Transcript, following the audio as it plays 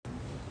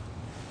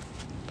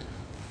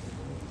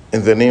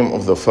In the name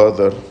of the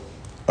Father,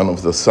 and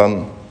of the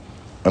Son,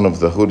 and of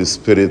the Holy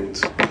Spirit,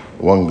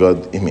 one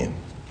God, Amen.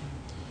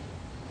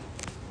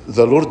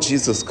 The Lord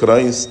Jesus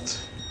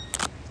Christ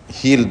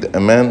healed a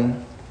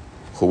man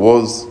who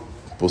was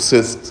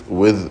possessed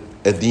with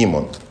a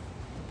demon.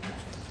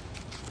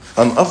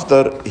 And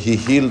after he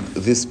healed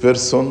this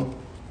person,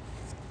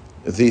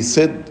 they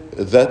said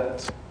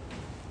that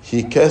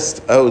he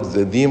cast out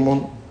the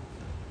demon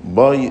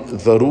by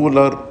the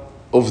ruler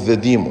of the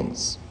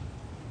demons.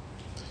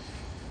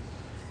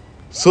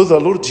 So the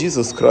Lord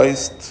Jesus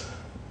Christ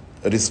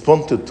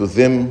responded to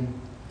them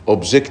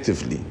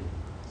objectively,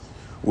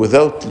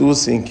 without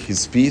losing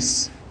his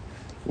peace,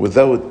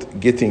 without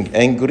getting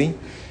angry,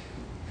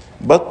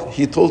 but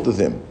he told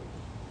them,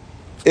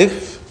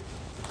 if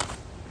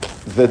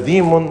the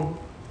demon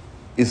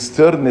is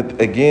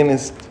turned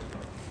against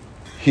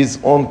his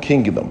own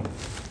kingdom,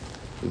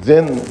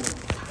 then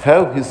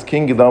how his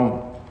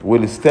kingdom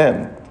will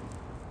stand?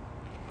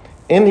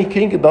 Any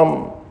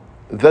kingdom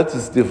that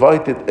is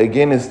divided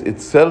against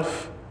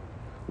itself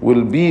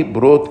will be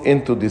brought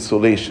into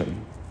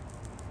desolation.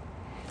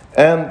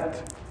 And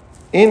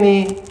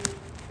any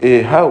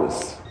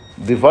house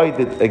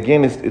divided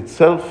against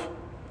itself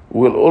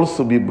will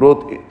also be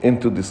brought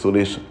into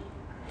desolation.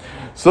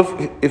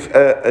 So if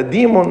a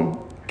demon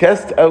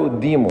cast out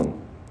demon,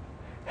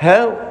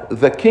 how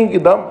the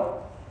kingdom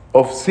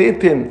of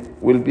Satan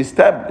will be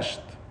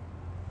established?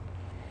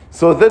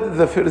 So that is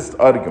the first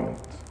argument.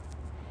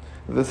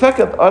 The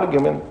second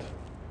argument,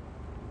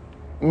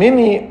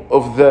 many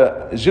of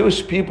the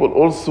Jewish people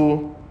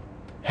also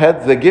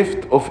had the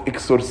gift of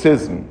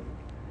exorcism.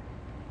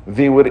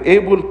 They were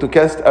able to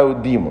cast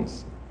out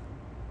demons.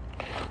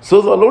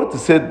 So the Lord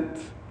said,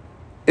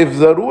 if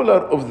the ruler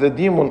of the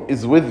demon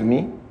is with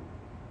me,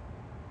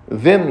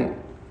 then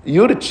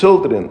your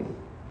children,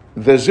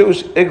 the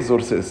Jewish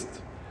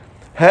exorcists,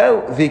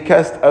 how they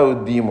cast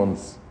out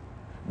demons?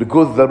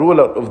 Because the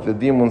ruler of the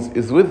demons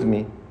is with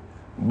me,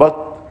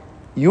 but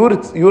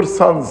your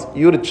sons,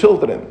 your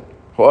children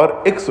who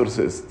are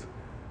exorcists,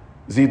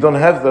 they don't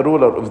have the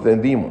ruler of the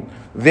demon.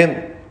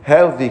 Then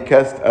how they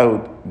cast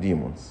out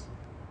demons?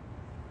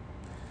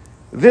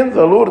 Then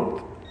the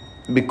Lord,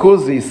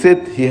 because they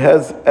said he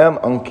has an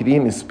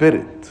unclean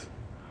spirit,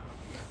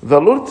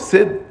 the Lord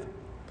said,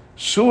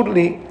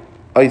 surely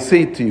I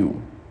say to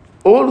you,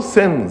 all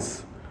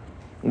sins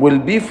will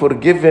be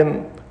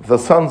forgiven the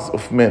sons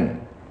of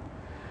men,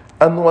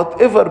 and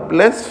whatever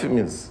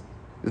blasphemies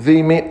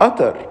they may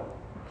utter.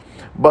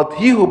 But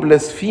he who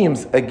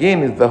blasphemes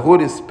against the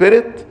Holy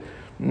Spirit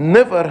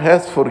never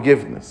has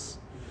forgiveness,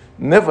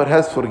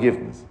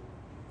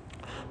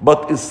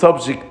 but is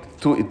subject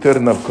to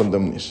eternal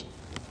condemnation.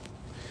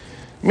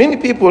 Many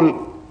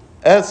people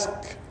ask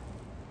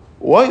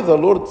why the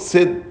Lord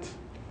said,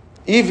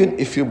 even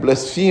if you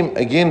blaspheme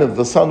against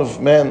the Son of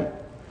Man,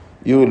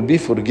 you will be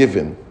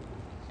forgiven.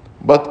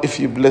 But if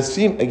you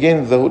blaspheme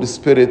against the Holy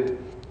Spirit,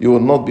 you will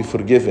not be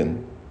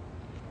forgiven.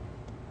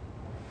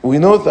 We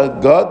know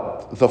that God,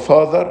 the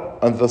Father,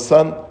 and the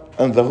Son,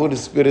 and the Holy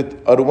Spirit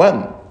are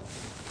one.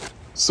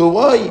 So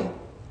why,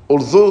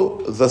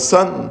 although the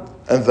Son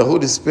and the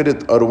Holy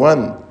Spirit are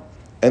one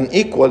and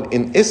equal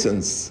in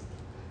essence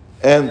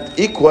and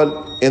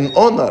equal in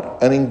honor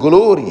and in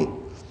glory,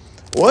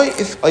 why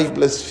if I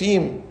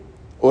blaspheme,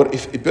 or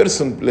if a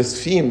person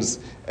blasphemes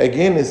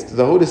against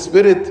the Holy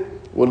Spirit,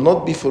 will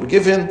not be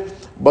forgiven,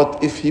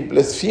 but if he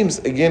blasphemes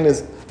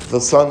against the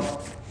Son,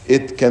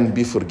 it can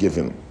be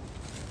forgiven?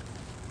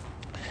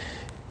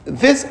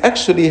 This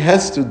actually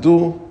has to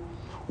do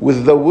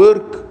with the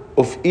work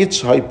of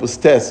each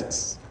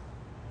hypostasis.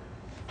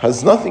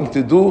 Has nothing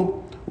to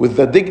do with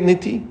the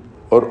dignity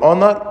or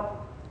honor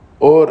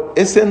or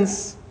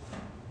essence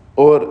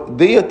or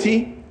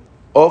deity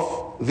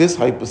of this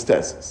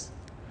hypostasis.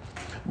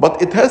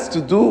 But it has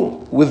to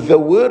do with the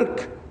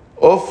work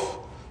of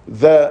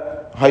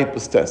the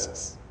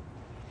hypostasis.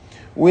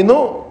 We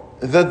know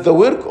that the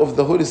work of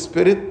the Holy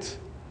Spirit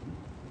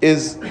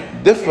is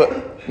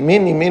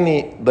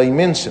many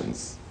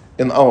dimensions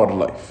in our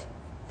life.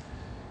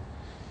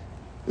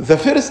 The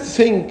first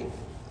thing,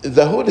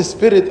 the Holy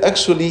Spirit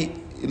actually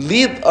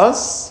leads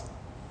us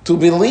to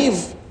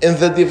believe in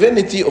the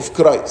divinity of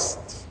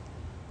Christ.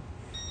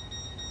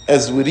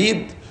 As we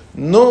read,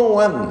 no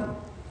one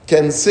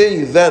can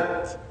say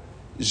that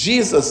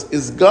Jesus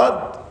is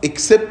God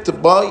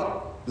except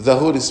by the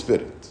Holy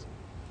Spirit.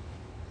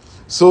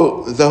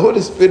 So the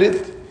Holy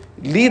Spirit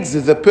leads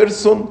the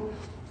person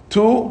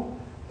to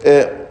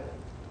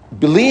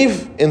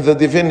believe in the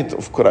divinity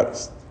of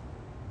Christ.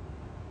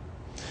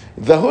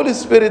 The Holy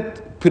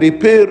Spirit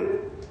prepares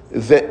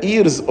the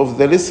ears of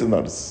the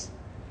listeners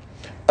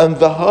and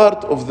the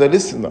heart of the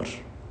listener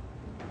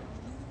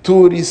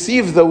to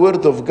receive the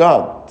word of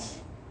God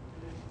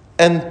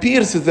and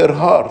pierce their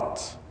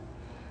heart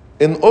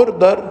in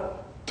order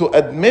to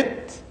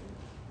admit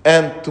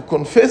and to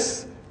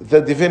confess the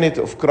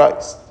divinity of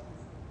Christ.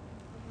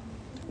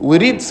 We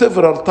read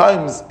several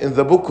times in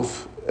the book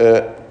of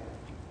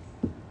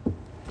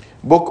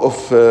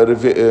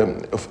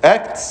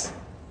Acts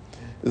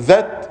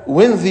that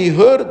when they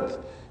heard,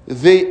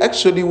 they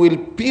actually will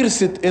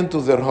pierce it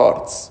into their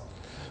hearts.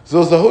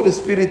 So the Holy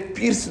Spirit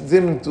pierced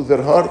them into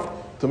their heart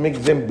to make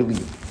them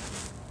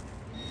believe.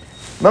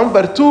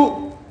 Number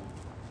two,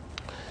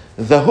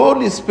 the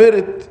Holy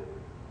Spirit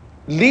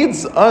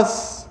leads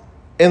us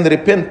in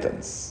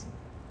repentance.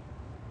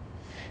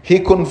 He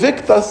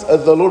convicts us,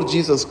 as the Lord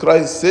Jesus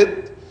Christ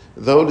said,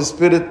 the Holy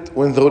Spirit,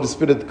 when the Holy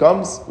Spirit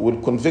comes,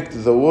 will convict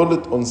the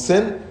world on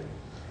sin,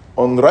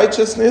 on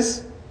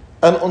righteousness,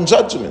 and on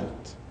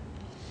judgment.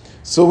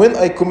 So when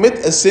I commit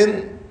a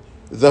sin,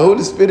 the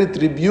Holy Spirit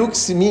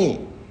rebukes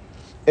me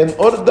in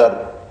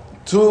order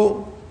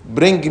to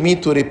bring me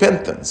to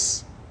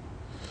repentance.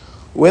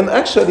 When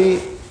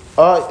actually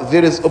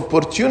there is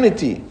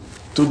opportunity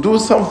to do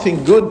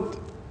something good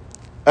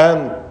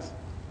and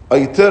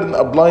I turn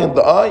a blind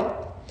eye,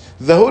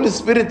 the Holy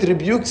Spirit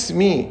rebukes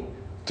me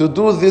to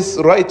do this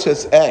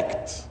righteous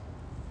act.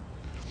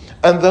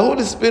 And the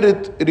Holy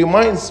Spirit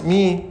reminds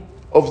me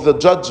of the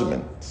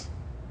judgment.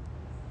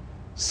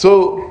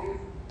 So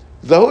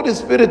the Holy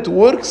Spirit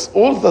works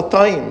all the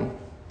time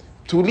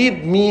to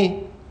lead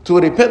me to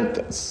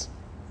repentance.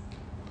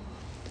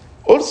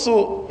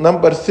 Also,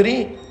 number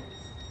three,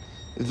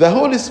 the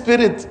Holy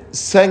Spirit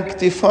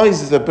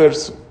sanctifies the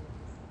person.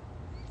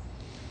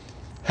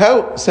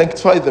 How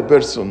sanctify the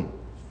person?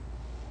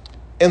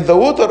 In the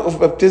water of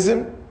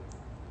baptism,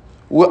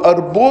 we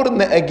are born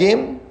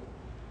again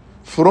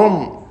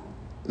from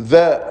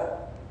the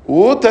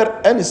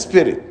water and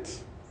spirit.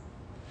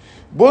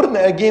 Born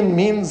again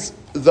means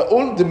the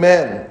old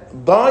man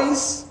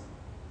dies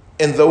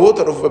in the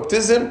water of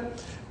baptism,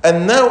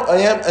 and now I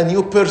am a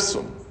new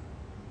person.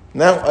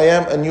 Now I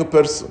am a new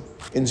person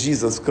in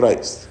Jesus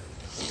Christ.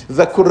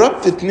 The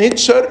corrupted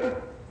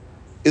nature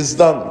is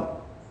done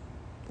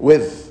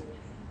with,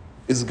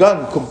 is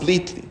gone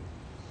completely.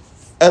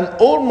 And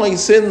all my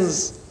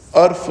sins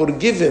are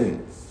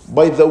forgiven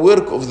by the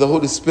work of the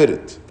Holy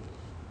Spirit.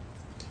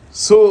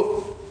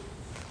 So,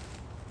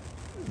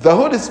 the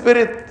Holy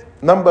Spirit,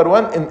 number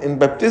one, in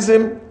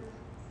baptism,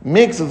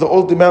 makes the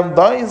old man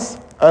dies,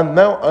 and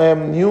now I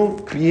am new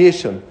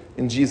creation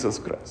in Jesus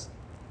Christ.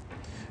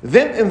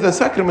 Then in the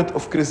sacrament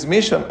of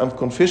chrismation and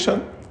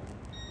confession,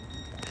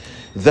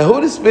 the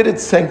Holy Spirit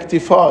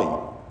sanctify.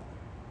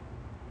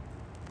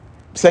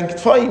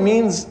 Sanctify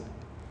means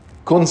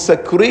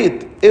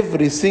consecrate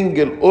every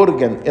single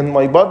organ in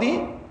my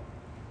body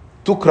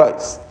to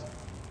Christ,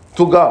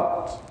 to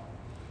God.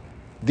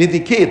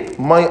 Dedicate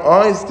my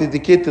eyes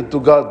dedicated to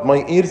God,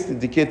 my ears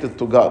dedicated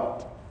to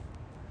God.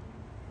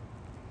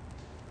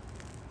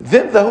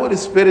 Then the Holy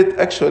Spirit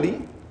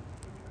actually,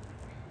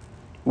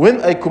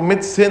 when I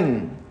commit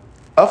sin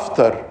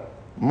after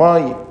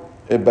my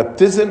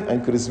baptism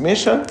and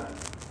chrismation,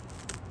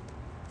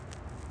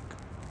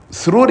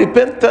 through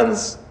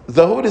repentance,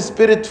 the Holy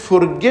Spirit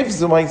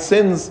forgives my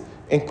sins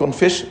in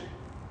confession.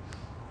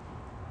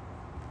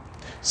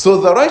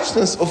 So the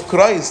righteousness of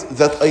Christ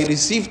that I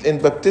received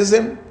in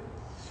baptism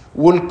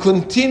will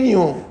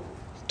continue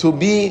to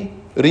be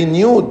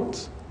renewed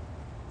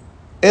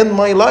in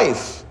my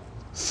life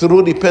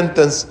through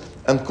repentance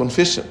and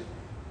confession.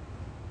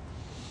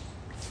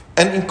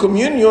 And in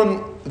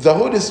communion, the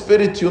Holy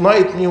Spirit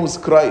unites me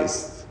with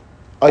Christ.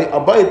 I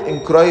abide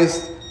in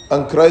Christ,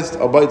 and Christ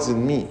abides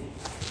in me.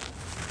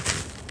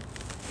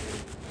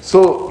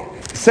 So,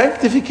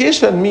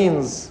 sanctification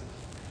means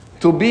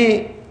to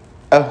be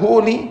a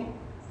holy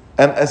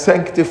and a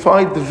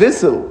sanctified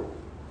vessel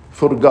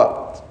for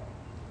God.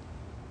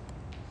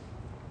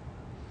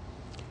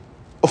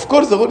 Of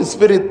course, the Holy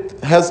Spirit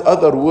has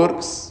other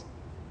works,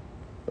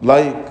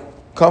 like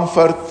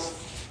comfort,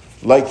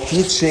 like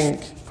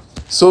teaching,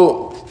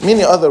 so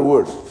many other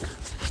words.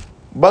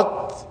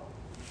 But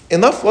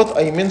enough what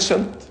I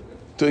mentioned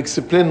to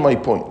explain my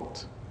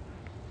point.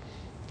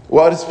 We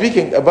are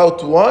speaking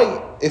about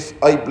why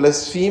if I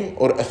blaspheme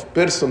or if a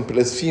person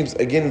blasphemes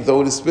against the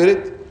Holy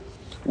Spirit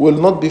will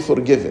not be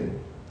forgiven.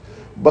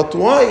 But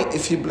why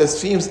if he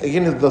blasphemes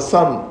against the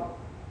Son,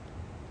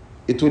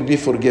 it will be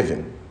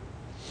forgiven.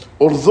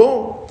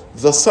 Although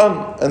the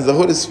Son and the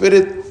Holy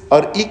Spirit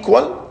are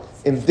equal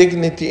in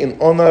dignity, in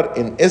honor,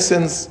 in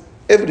essence,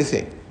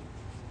 everything.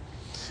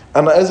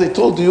 And as I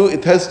told you,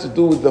 it has to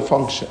do with the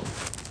function.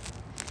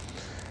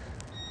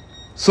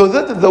 So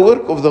that is the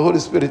work of the Holy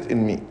Spirit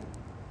in me.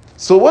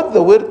 So what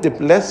the word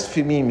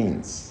blasphemy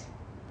means?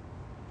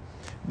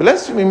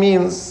 Blasphemy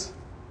means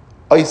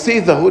I say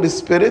the Holy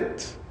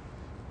Spirit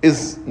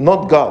is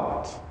not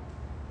God.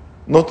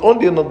 Not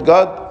only not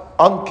God,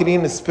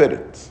 unclean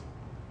spirit.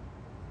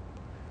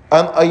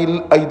 And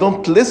I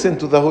don't listen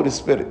to the Holy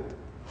Spirit.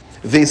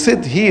 They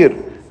said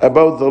here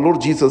about the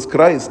Lord Jesus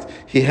Christ,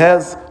 he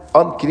has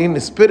unclean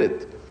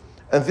spirit.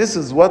 And this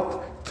is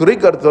what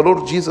triggered the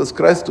Lord Jesus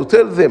Christ to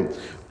tell them,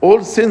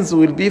 all sins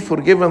will be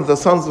forgiven the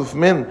sons of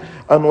men,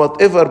 and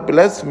whatever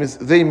blasphemies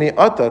they may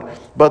utter.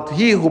 But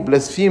he who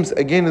blasphemes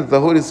against the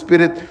Holy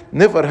Spirit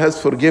never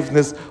has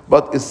forgiveness,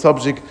 but is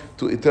subject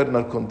to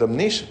eternal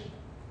condemnation.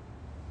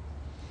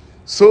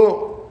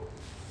 So,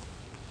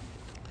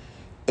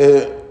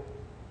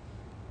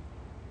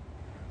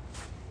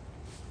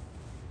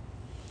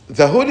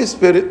 the Holy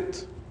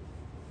Spirit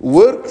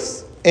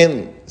works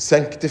in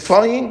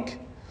sanctifying,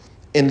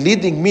 in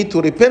leading me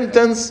to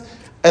repentance,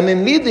 and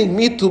in leading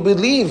me to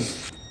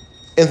believe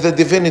in the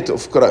divinity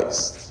of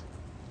Christ.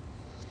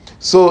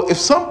 So if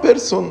some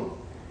person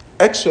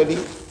actually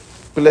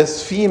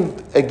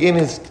blasphemed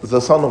against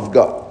the Son of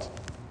God,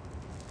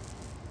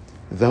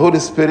 the Holy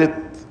Spirit,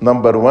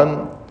 number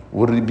one,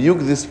 will rebuke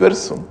this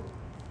person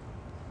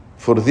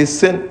for this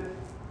sin.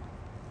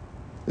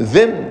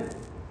 Then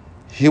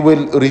he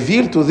will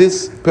reveal to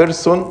this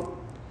person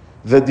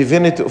the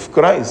divinity of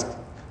Christ,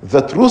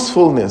 the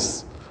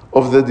truthfulness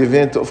of the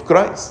divinity of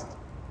Christ.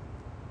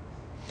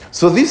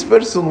 So this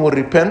person will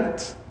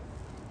repent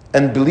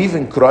and believe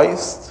in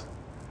Christ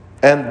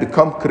and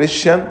become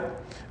Christian.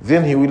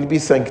 Then he will be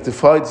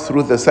sanctified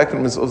through the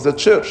sacraments of the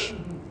church.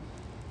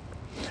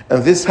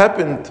 And this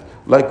happened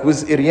like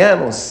with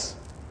Arianus,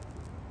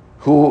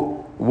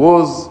 who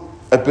was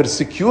a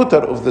persecutor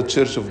of the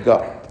Church of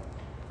God.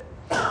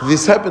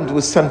 This happened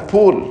with St.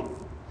 Paul,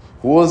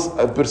 who was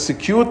a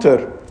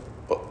persecutor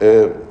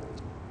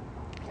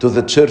to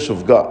the Church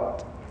of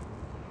God.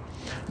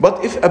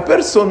 But if a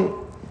person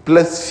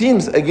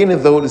blasphemes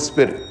against the Holy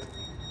Spirit,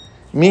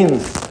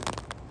 means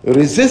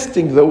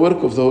resisting the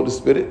work of the Holy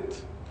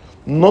Spirit,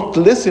 not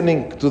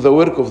listening to the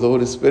work of the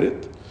Holy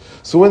Spirit.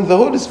 So when the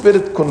Holy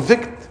Spirit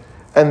convict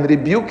and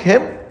rebuke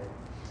him,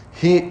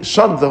 he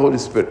shuns the Holy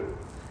Spirit.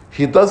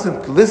 He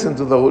doesn't listen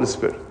to the Holy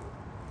Spirit.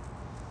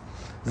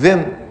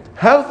 Then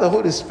how the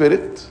Holy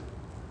Spirit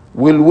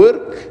will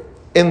work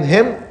in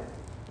him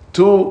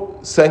to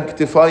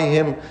sanctify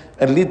him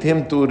and lead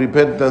him to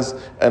repentance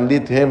and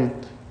lead him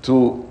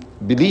to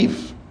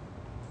believe?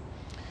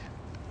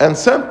 And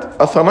Saint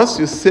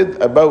Athanasius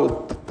said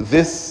about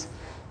this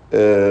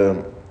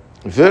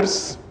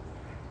verse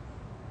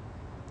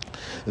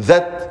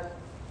that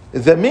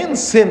the main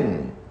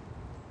sin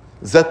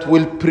that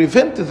will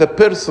prevent the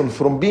person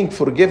from being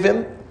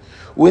forgiven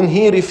when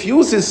he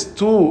refuses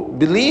to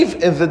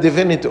believe in the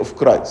divinity of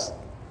Christ.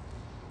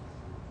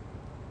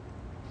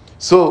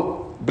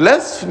 So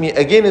blasphemy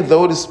against the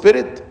Holy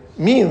Spirit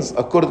means,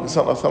 according to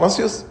St.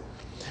 Athanasius,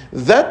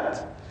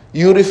 that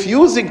you're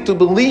refusing to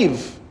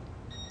believe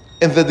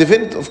in the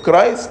divinity of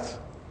Christ,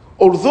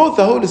 although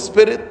the Holy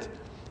Spirit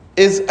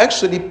is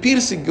actually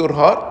piercing your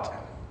heart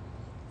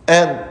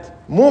and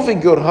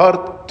moving your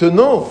heart to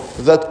know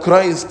that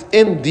Christ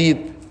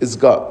indeed is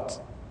God.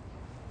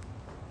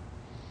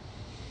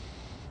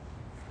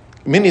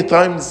 Many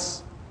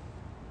times,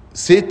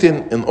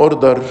 Satan, in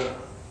order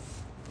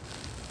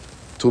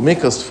to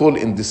make us fall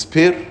in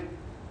despair,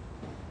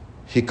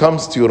 he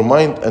comes to your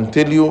mind and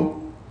tell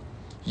you,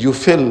 you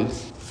fell in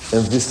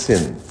this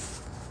sin,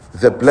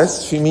 the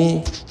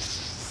blasphemy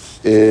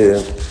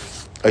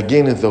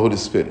against the Holy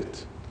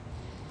Spirit.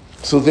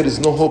 So there is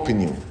no hope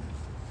in you.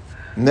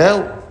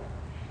 Now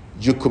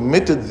you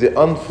committed the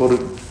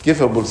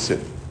unforgivable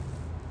sin.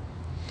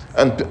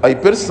 And I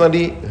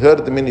personally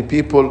heard many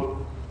people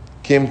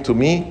came to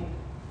me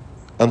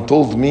and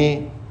told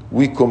me,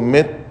 we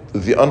commit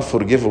the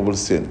unforgivable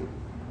sin.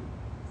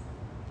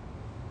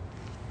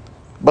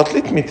 But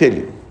let me tell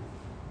you,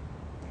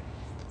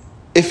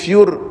 if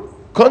your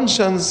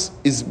conscience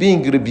is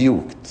being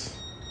rebuked,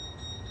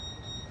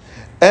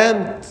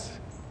 and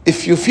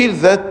if you feel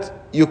that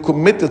you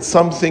committed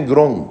something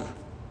wrong,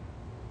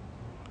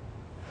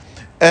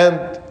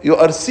 and you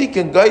are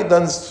seeking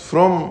guidance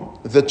from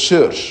the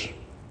church,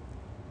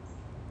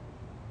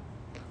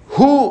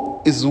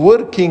 who is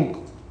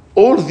working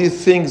all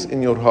these things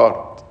in your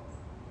heart?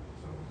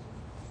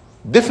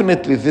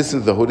 Definitely this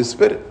is the Holy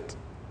Spirit.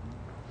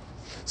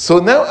 So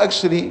now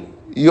actually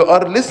you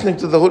are listening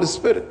to the Holy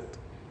Spirit.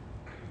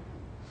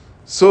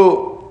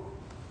 So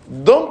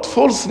don't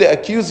falsely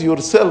accuse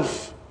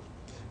yourself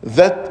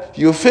that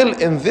you fell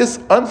in this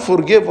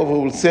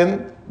unforgivable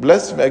sin,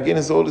 blasphemy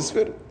against the Holy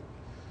Spirit.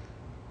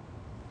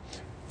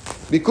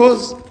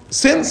 Because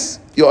since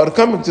you are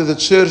coming to the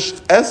church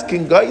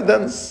asking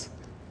guidance,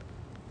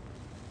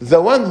 the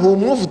one who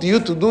moved you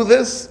to do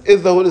this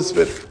is the Holy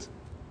Spirit.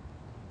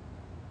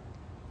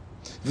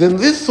 Then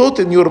this thought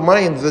in your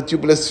mind that you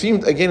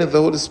blasphemed against the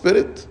Holy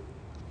Spirit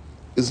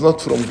is not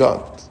from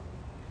God.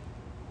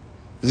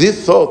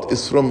 This thought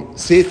is from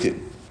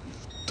Satan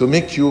to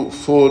make you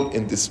fall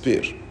in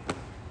despair.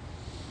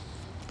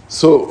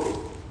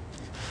 So,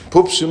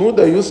 Pope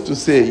Shenouda used to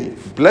say,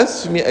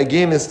 blasphemy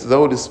against the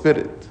Holy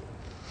Spirit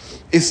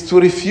is to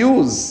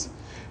refuse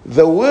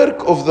the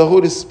work of the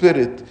Holy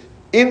Spirit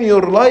in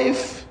your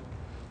life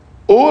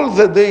all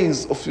the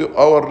days of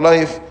our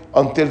life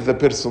until the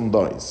person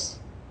dies.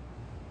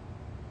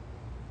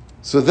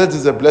 So that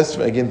is a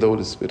blasphemy against the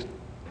Holy Spirit.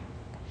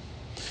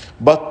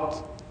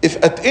 But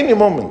if at any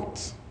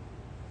moment,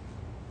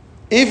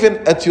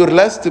 even at your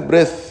last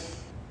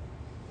breath,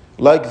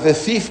 like the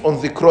thief on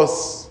the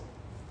cross,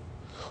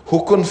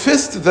 who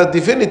confessed the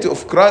divinity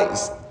of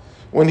Christ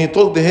when he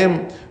told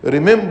him,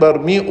 remember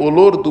me, O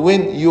Lord,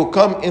 when you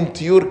come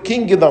into your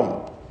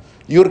kingdom.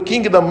 Your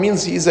kingdom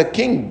means he is a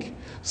king.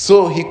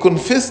 So he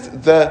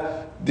confessed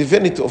the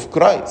divinity of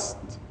Christ.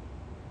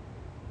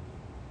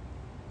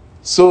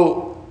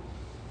 So,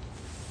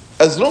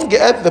 as long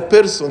as the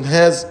person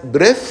has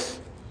breath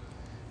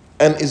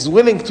and is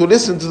willing to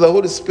listen to the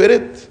Holy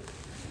Spirit,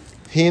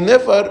 we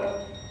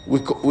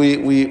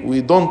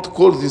don't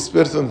call this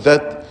person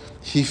that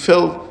he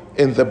fell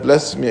in the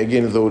blasphemy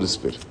against the Holy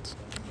Spirit.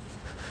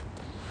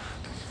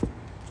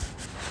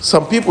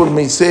 Some people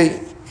may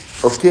say,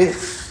 okay,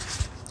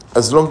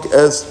 as long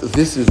as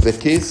this is the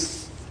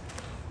case,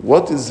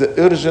 what is the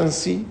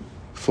urgency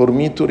for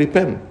me to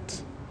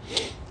repent?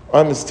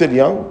 I'm still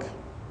young,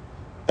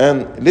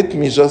 and let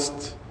me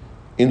just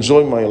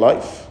enjoy my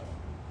life.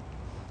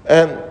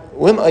 And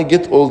when I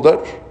get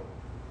older,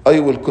 I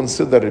will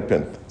consider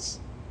repentance.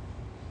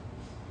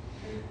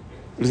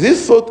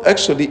 This thought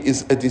actually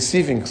is a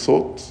deceiving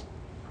thought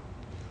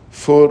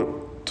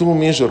for two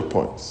major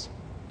points.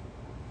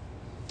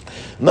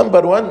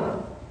 Number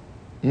one,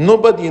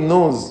 nobody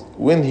knows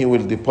when he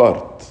will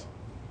depart.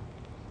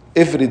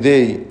 Every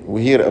day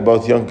we hear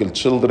about young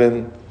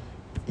children,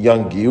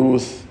 young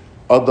youth,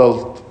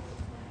 adult,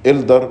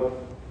 elder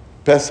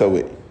pass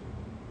away.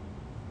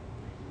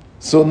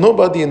 So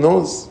nobody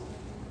knows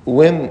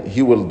when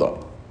he will die.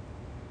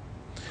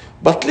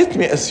 But let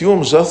me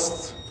assume,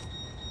 just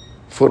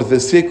for the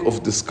sake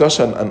of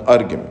discussion and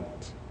argument,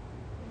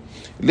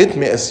 let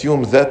me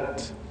assume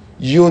that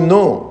you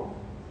know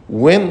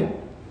when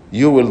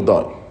you will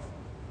die,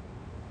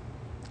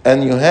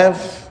 and you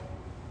have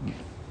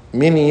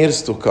many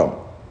years to come.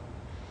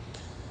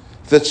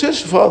 The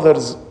church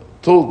fathers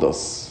told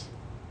us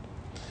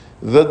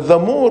that the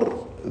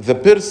more the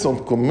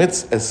person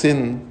commits a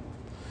sin,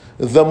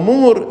 the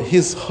more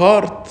his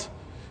heart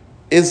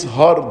is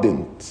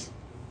hardened,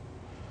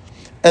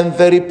 and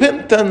the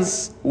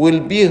repentance will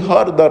be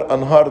harder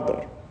and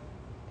harder.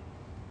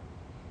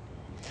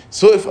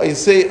 So if I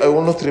say I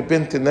will not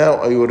repent now,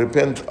 I will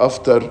repent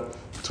after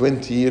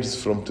 20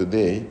 years from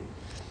today,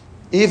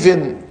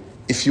 even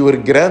if you were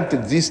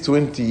granted these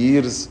 20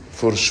 years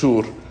for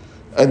sure,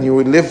 and you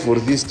will live for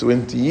these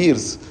 20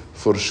 years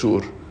for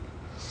sure,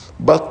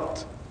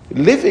 but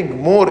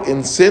living more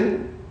in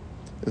sin,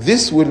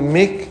 this will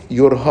make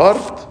your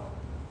heart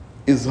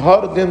is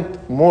hardened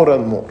more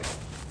and more.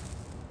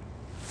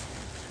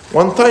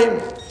 One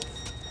time,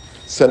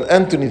 St.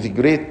 Anthony the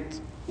Great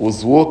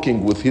was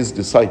walking with his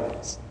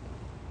disciples,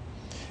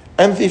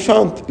 and they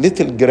found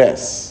little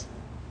grass.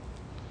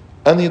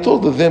 And he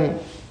told them,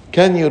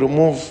 can you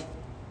remove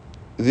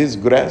this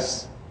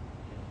grass?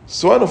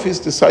 So one of his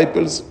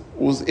disciples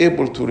was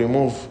able to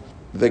remove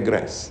the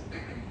grass.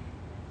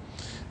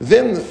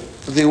 Then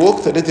they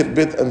walked a little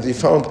bit and they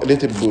found a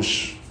little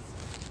bush.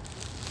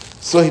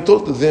 So he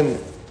told them,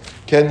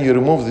 can you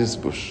remove this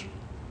bush?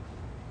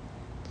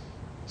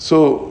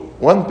 So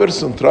one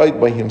person tried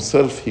by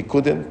himself, he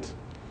couldn't.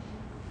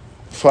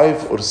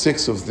 5 or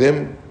 6 of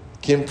them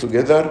came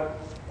together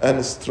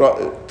and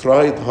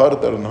tried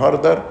harder and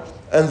harder,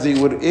 and they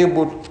were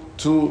able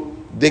to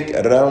dig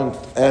around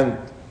and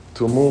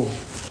to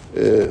move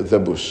the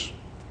bush.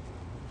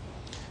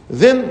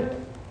 Then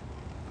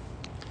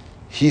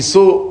he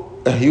saw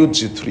a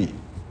huge tree,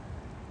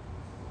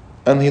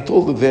 and he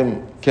told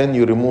them, can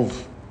you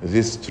remove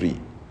this tree?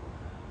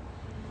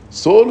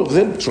 So all of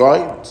them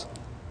tried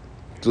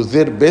to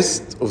their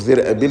best of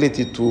their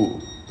ability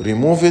to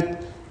remove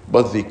it,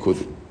 but they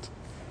couldn't.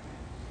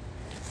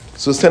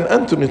 So St.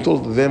 Anthony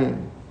told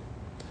them,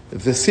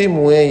 the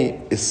same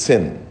way is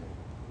sin.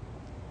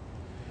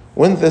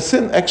 When the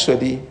sin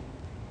actually,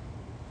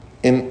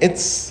 in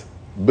its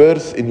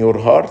birth in your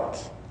heart,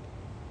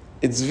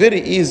 it's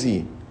very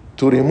easy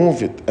to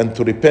remove it and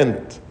to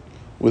repent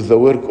with the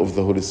work of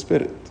the Holy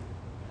Spirit.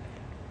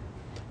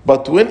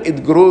 But when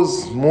it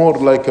grows more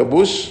like a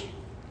bush,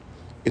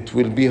 it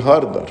will be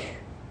harder.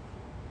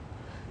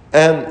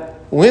 And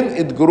when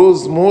it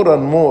grows more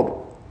and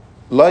more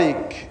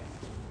like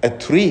a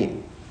tree,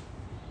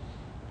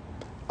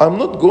 I'm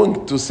not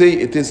going to say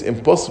it is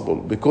impossible,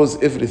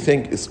 because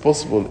everything is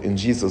possible in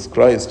Jesus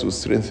Christ to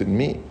strengthen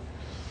me.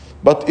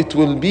 But it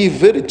will be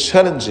very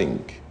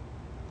challenging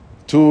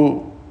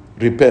to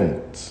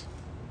repent.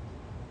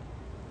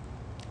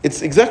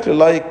 It's exactly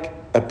like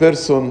a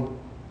person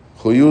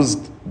who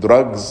used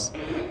drugs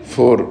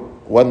for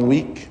 1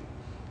 week,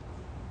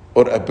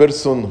 or a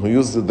person who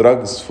used the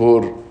drugs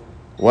for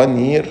 1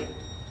 year,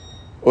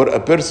 or a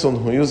person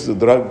who used the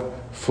drug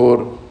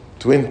for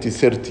 20,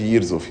 30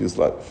 years of his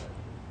life.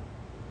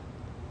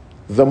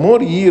 The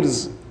more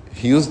years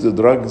he used the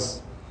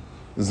drugs,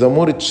 the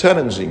more it's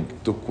challenging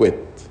to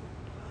quit.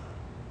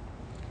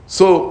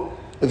 So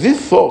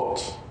this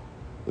thought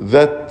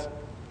that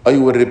I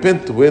will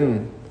repent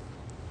when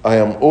I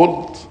am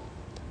old,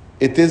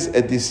 it is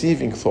a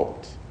deceiving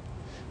thought.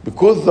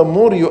 Because the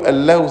more you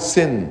allow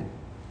sin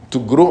to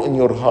grow in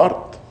your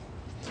heart,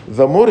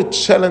 the more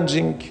it's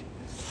challenging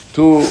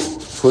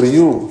for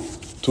you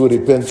to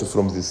repent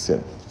from this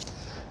sin.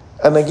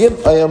 And again,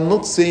 I am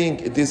not saying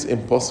it is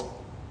impossible,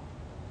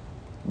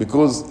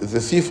 because the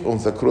thief on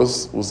the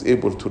cross was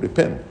able to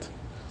repent.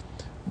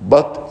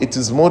 But it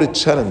is more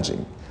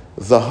challenging.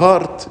 The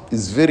heart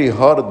is very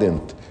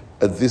hardened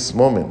at this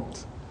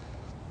moment.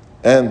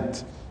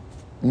 And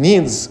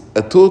needs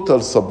a total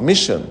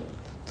submission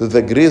to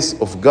the grace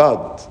of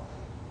God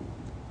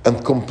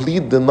and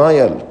complete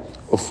denial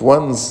of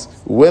one's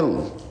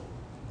will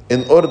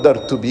in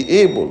order to be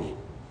able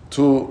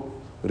to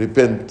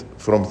repent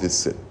from this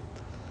sin.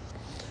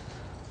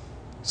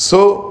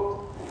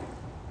 So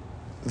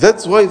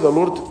that's why the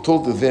Lord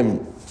told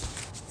them,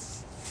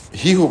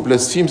 he who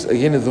blasphemes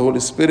against the Holy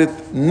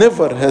Spirit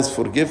never has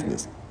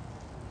forgiveness,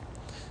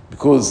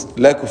 because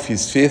lack of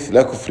his faith,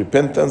 lack of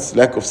repentance,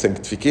 lack of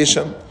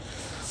sanctification,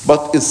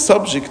 but is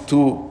subject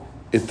to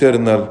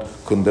eternal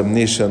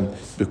condemnation,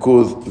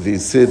 because they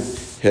said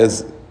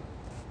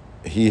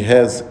he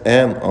has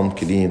an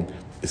unclean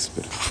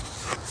spirit.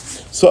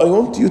 So I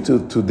want you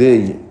to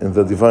today in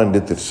the Divine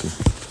Liturgy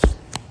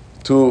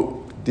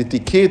to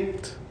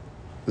dedicate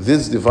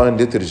this Divine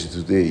Liturgy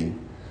today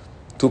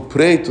to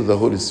pray to the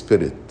Holy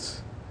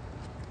Spirit.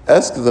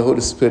 Ask the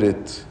Holy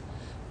Spirit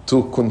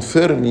to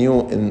confirm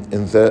you in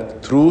the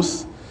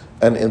truth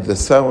and in the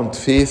sound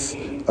faith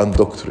and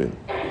doctrine.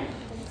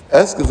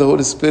 Ask the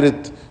Holy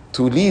Spirit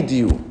to lead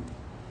you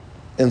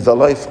in the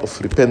life of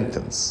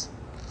repentance.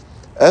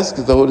 Ask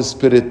the Holy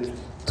Spirit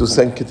to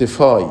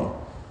sanctify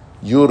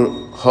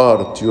your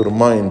heart, your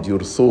mind, your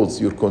thoughts,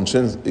 your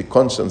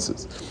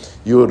consciences,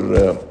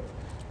 your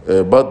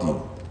body,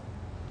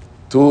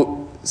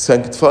 to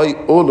sanctify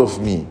all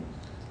of me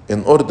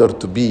in order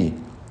to be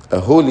a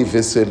holy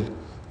vessel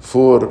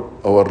for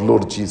our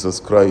Lord Jesus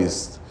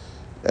Christ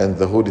and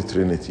the Holy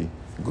Trinity.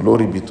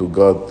 Glory be to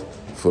God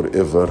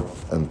forever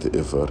and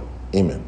ever. Amen.